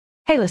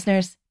Hey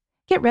listeners,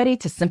 get ready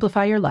to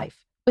simplify your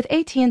life with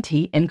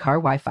AT&T in-car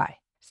Wi-Fi.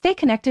 Stay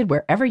connected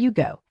wherever you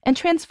go and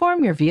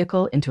transform your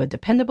vehicle into a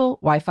dependable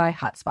Wi-Fi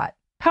hotspot.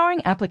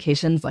 Powering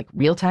applications like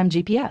real-time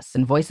GPS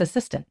and voice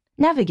assistant,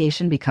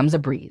 navigation becomes a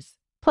breeze.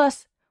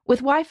 Plus,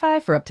 with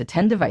Wi-Fi for up to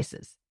 10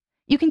 devices,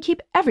 you can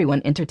keep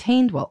everyone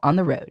entertained while on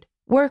the road,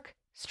 work,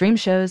 stream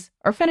shows,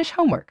 or finish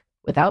homework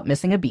without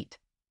missing a beat.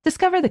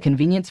 Discover the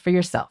convenience for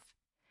yourself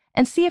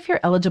and see if you're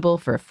eligible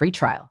for a free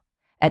trial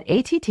at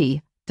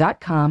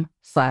att.com/in-car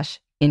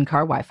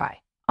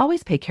Wi-Fi.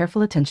 Always pay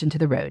careful attention to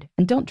the road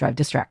and don't drive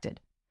distracted.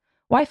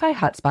 Wi-Fi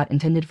hotspot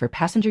intended for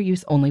passenger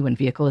use only when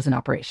vehicle is in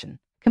operation.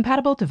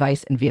 Compatible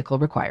device and vehicle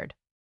required.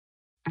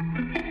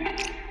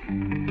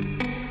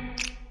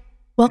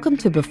 Welcome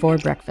to Before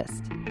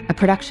Breakfast, a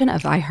production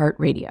of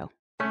iHeartRadio.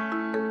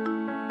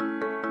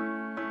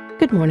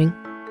 Good morning.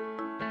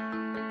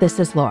 This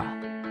is Laura.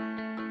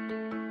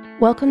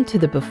 Welcome to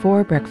the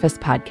Before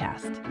Breakfast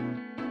podcast.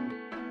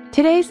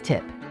 Today's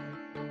tip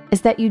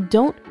is that you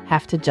don't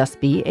have to just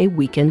be a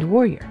weekend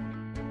warrior.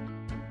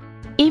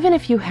 Even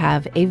if you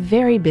have a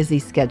very busy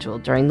schedule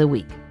during the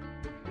week,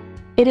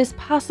 it is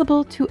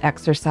possible to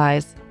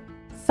exercise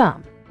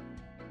some.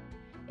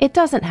 It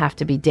doesn't have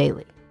to be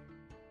daily,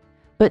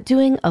 but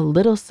doing a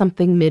little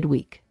something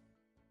midweek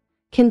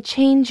can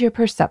change your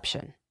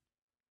perception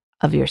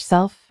of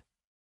yourself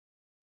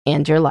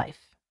and your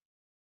life.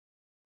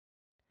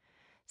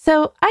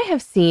 So I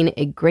have seen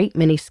a great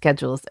many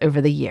schedules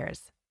over the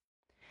years,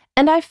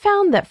 and I've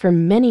found that for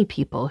many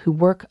people who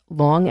work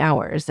long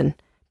hours, and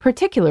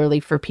particularly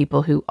for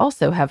people who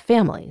also have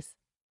families,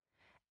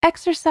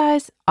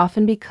 exercise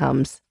often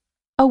becomes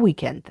a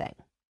weekend thing.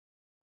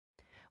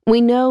 We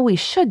know we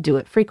should do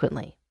it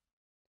frequently,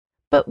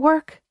 but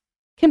work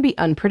can be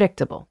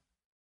unpredictable.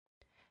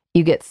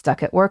 You get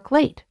stuck at work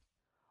late,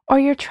 or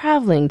you're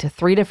traveling to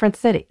 3 different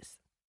cities.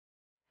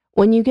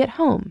 When you get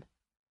home,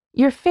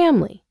 your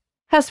family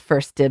has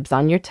first dibs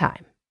on your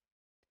time.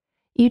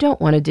 You don't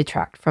want to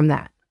detract from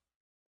that.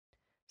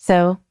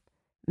 So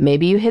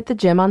maybe you hit the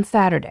gym on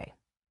Saturday,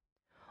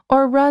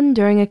 or run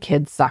during a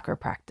kid's soccer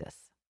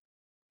practice.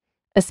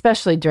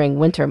 Especially during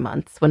winter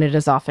months when it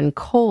is often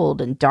cold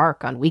and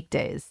dark on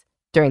weekdays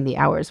during the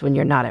hours when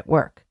you're not at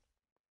work.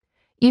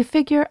 You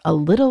figure a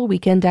little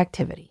weekend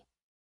activity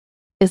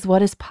is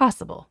what is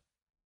possible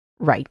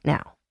right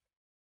now.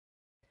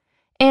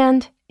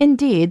 And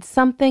indeed,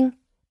 something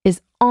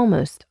is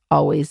almost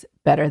always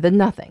better than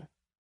nothing.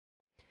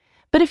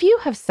 But if you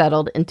have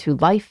settled into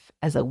life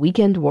as a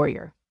weekend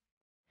warrior,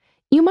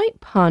 you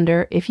might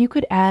ponder if you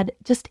could add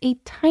just a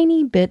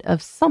tiny bit of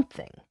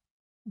something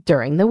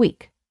during the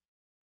week.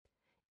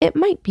 It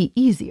might be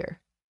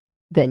easier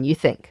than you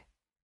think.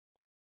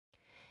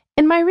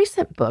 In my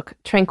recent book,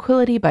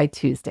 Tranquility by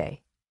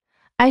Tuesday,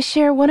 I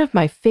share one of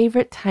my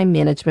favorite time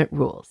management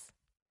rules,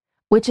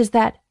 which is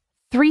that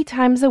 3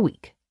 times a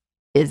week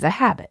is a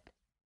habit.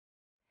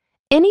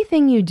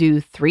 Anything you do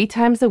 3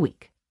 times a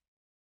week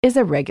is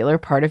a regular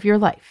part of your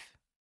life.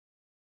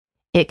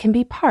 It can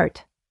be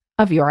part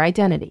of your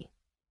identity.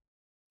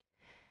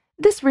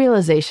 This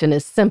realization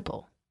is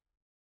simple,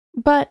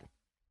 but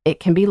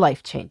it can be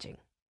life-changing.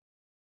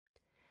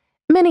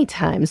 Many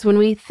times when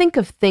we think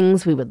of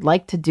things we would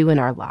like to do in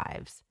our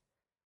lives,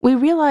 we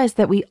realize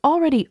that we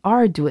already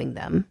are doing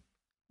them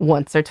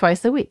once or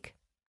twice a week.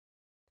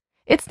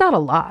 It's not a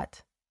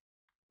lot,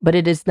 but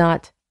it is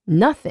not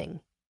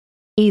nothing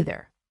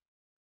either.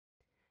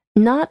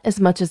 Not as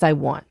much as I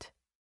want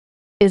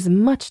is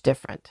much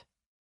different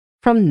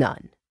from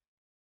none.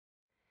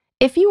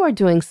 If you are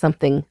doing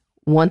something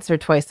once or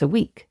twice a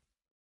week,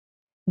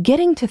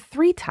 getting to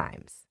 3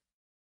 times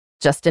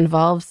just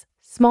involves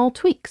small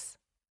tweaks,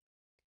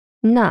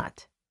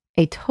 not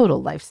a total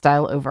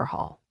lifestyle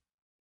overhaul.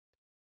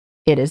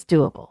 It is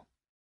doable.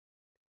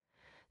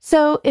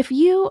 So if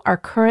you are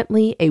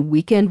currently a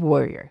weekend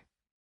warrior,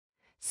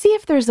 see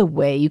if there's a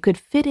way you could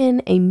fit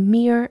in a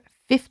mere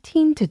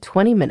 15 to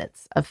 20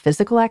 minutes of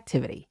physical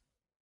activity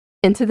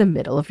into the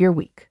middle of your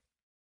week.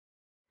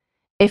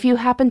 If you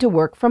happen to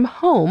work from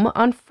home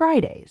on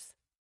Fridays,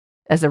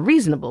 as a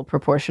reasonable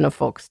proportion of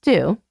folks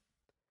do,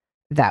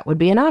 that would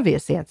be an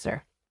obvious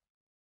answer.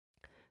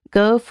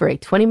 Go for a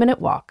 20-minute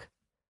walk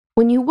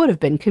when you would have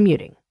been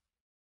commuting.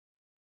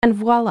 And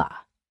voila,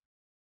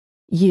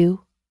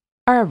 you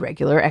are a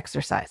regular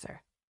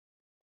exerciser.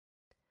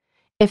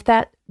 If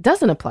that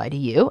doesn't apply to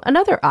you,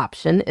 another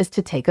option is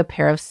to take a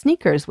pair of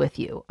sneakers with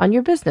you on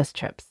your business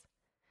trips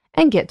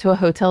and get to a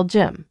hotel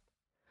gym,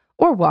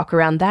 or walk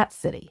around that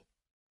city,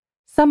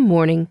 some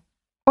morning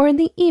or in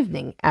the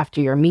evening after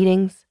your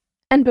meetings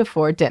and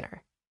before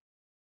dinner.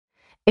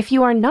 If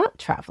you are not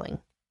traveling,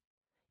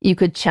 you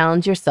could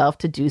challenge yourself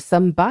to do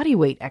some body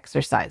weight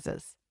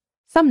exercises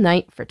some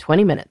night for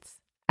 20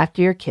 minutes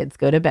after your kids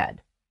go to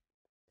bed.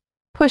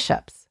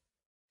 Push-ups,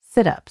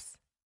 sit-ups,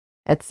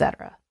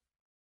 etc.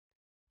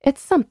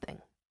 It's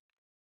something,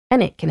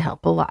 and it can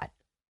help a lot.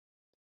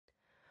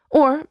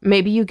 Or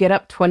maybe you get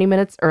up 20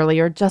 minutes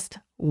earlier just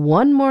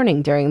one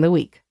morning during the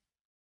week.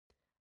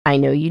 I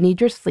know you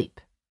need your sleep,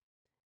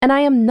 And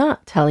I am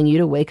not telling you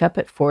to wake up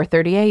at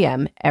 4:30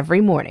 a.m.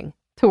 every morning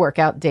to work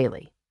out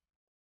daily.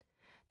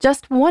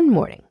 Just one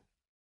morning,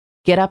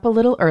 get up a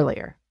little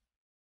earlier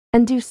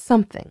and do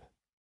something.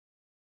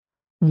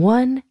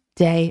 One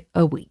day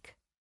a week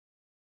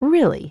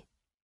really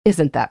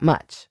isn't that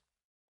much.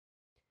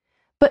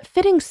 But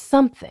fitting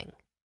something,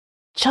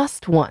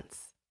 just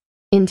once,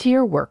 into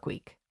your work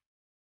week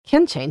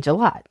can change a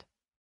lot.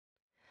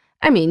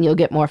 I mean, you'll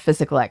get more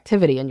physical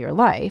activity in your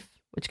life,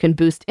 which can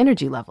boost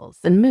energy levels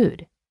and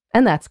mood,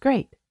 and that's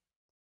great.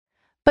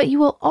 But you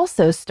will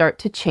also start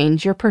to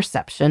change your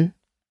perception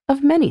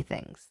of many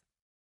things.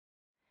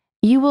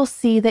 You will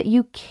see that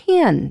you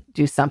can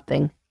do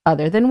something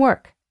other than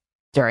work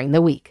during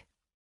the week.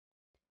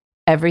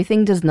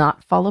 Everything does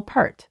not fall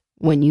apart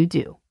when you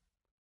do.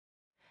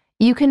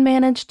 You can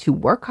manage to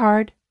work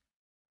hard,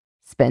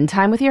 spend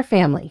time with your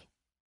family,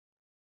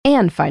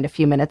 and find a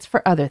few minutes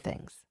for other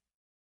things.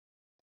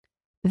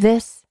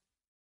 This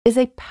is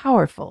a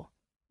powerful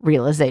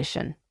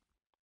realization.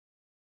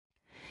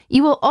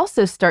 You will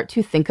also start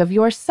to think of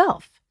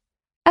yourself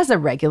as a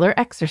regular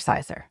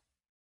exerciser.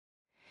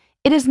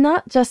 It is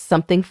not just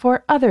something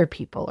for other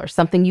people or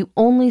something you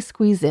only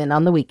squeeze in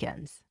on the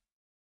weekends.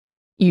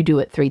 You do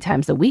it 3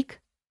 times a week,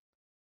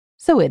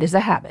 so it is a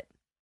habit.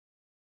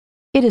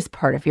 It is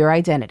part of your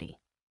identity.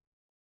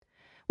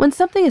 When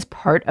something is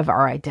part of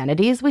our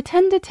identities, we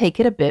tend to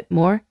take it a bit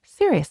more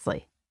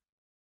seriously.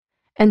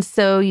 And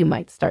so you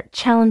might start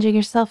challenging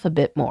yourself a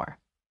bit more.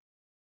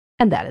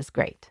 And that is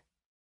great.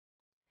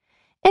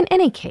 In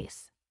any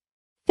case,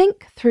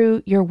 think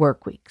through your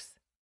work weeks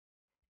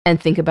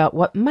and think about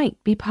what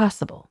might be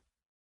possible.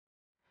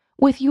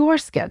 With your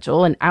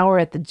schedule, an hour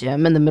at the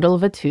gym in the middle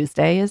of a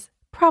Tuesday is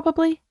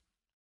probably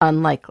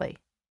unlikely.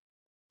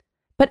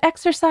 But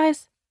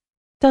exercise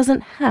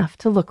doesn't have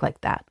to look like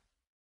that.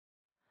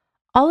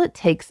 All it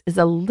takes is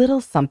a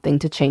little something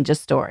to change a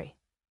story.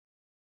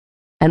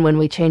 And when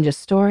we change a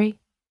story,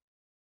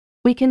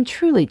 we can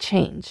truly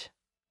change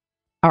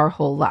our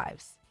whole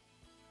lives.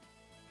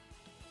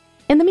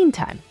 In the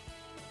meantime,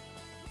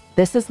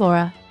 this is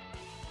Laura.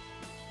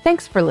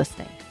 Thanks for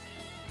listening.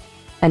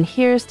 And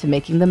here's to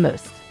making the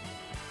most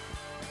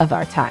of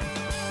our time.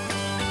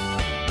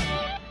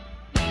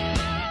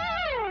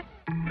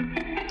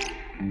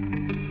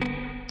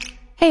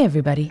 Hey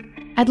everybody,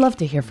 I'd love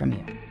to hear from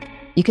you.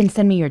 You can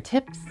send me your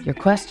tips, your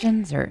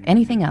questions, or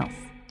anything else.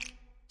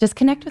 Just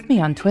connect with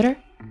me on Twitter,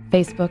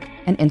 Facebook,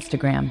 and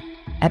Instagram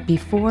at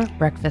Before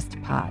Breakfast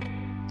Pod.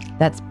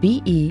 That's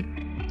BE,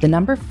 the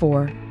number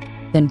 4,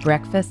 then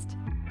breakfast,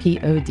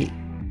 POD.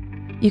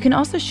 You can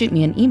also shoot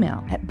me an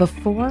email at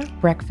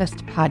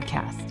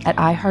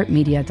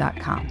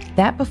beforebreakfastpodcast@iheartmedia.com.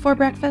 That Before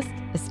Breakfast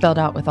is spelled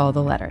out with all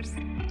the letters.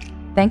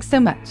 Thanks so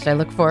much. I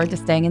look forward to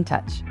staying in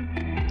touch.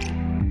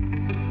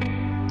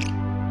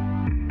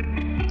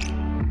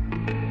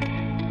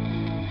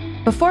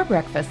 Before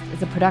Breakfast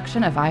is a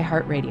production of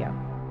iHeartRadio.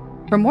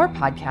 For more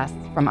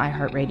podcasts from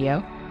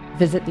iHeartRadio,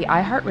 visit the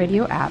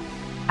iHeartRadio app,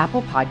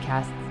 Apple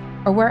Podcasts,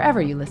 or wherever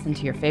you listen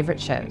to your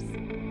favorite shows.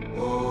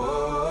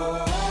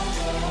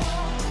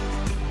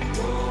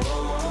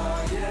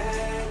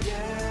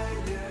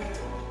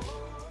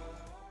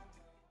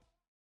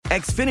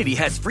 Xfinity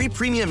has free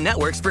premium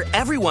networks for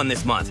everyone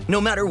this month,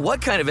 no matter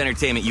what kind of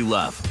entertainment you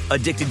love.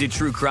 Addicted to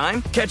true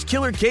crime? Catch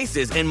killer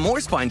cases and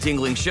more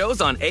spine-tingling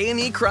shows on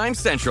A&E Crime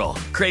Central.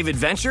 Crave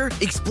adventure?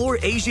 Explore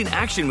Asian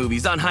action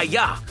movies on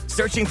Hi-YAH.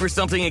 Searching for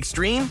something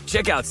extreme?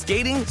 Check out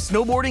skating,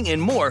 snowboarding, and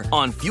more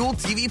on Fuel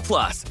TV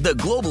Plus, the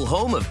global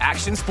home of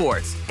action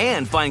sports.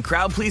 And find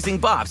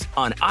crowd-pleasing bops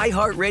on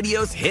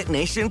iHeartRadio's Hit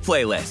Nation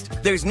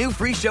playlist. There's new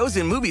free shows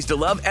and movies to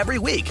love every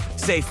week.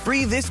 Say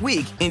free this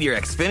week in your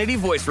Xfinity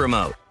voice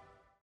remote.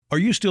 Are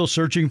you still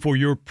searching for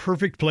your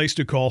perfect place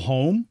to call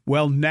home?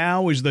 Well,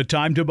 now is the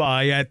time to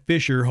buy at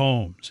Fisher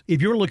Homes.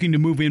 If you're looking to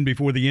move in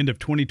before the end of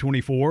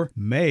 2024,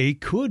 May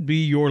could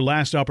be your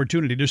last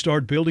opportunity to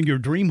start building your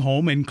dream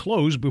home and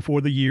close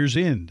before the year's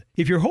end.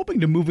 If you're hoping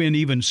to move in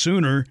even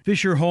sooner,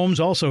 Fisher Homes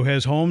also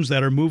has homes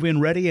that are move-in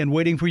ready and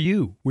waiting for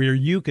you, where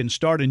you can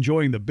start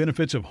enjoying the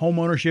benefits of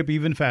homeownership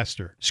even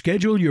faster.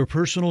 Schedule your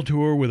personal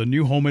tour with a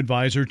new home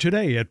advisor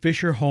today at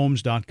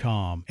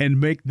FisherHomes.com and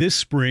make this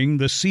spring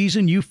the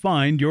season you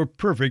find your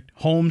perfect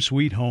home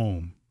sweet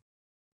home.